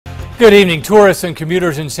Good evening. Tourists and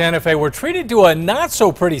commuters in Santa Fe were treated to a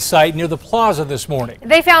not-so-pretty sight near the plaza this morning.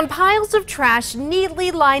 They found piles of trash neatly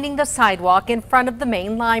lining the sidewalk in front of the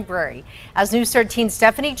main library. As News 13's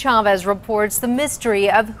Stephanie Chavez reports, the mystery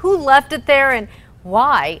of who left it there and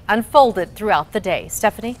why unfolded throughout the day.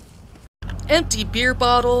 Stephanie? Empty beer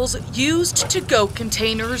bottles, used to-go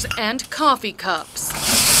containers, and coffee cups.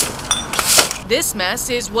 This mess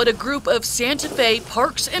is what a group of Santa Fe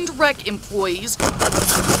Parks and Rec employees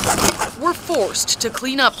were forced to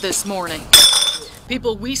clean up this morning.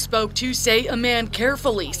 People we spoke to say a man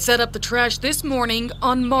carefully set up the trash this morning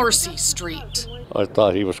on Marcy Street. I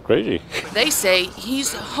thought he was crazy. They say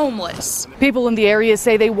he's homeless. People in the area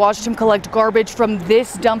say they watched him collect garbage from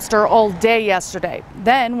this dumpster all day yesterday.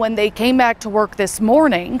 Then, when they came back to work this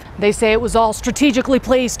morning, they say it was all strategically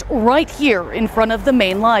placed right here in front of the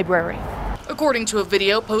main library. According to a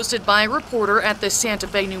video posted by a reporter at the Santa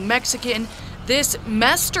Fe, New Mexican, this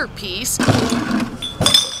mess-terpiece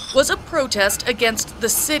was a protest against the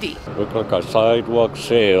city. It looked like a sidewalk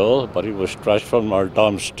sale, but it was trash from our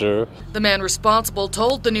dumpster. The man responsible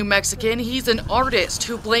told the New Mexican he's an artist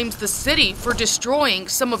who blames the city for destroying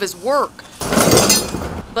some of his work.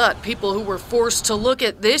 But people who were forced to look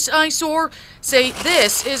at this eyesore say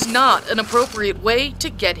this is not an appropriate way to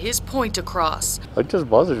get his point across. It just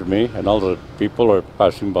bothers me, and all the people are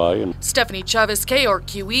passing by. And Stephanie Chavez,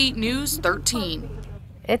 KRQE News 13.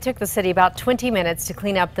 It took the city about 20 minutes to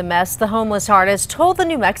clean up the mess. The homeless artist told the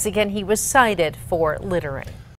New Mexican he was cited for littering.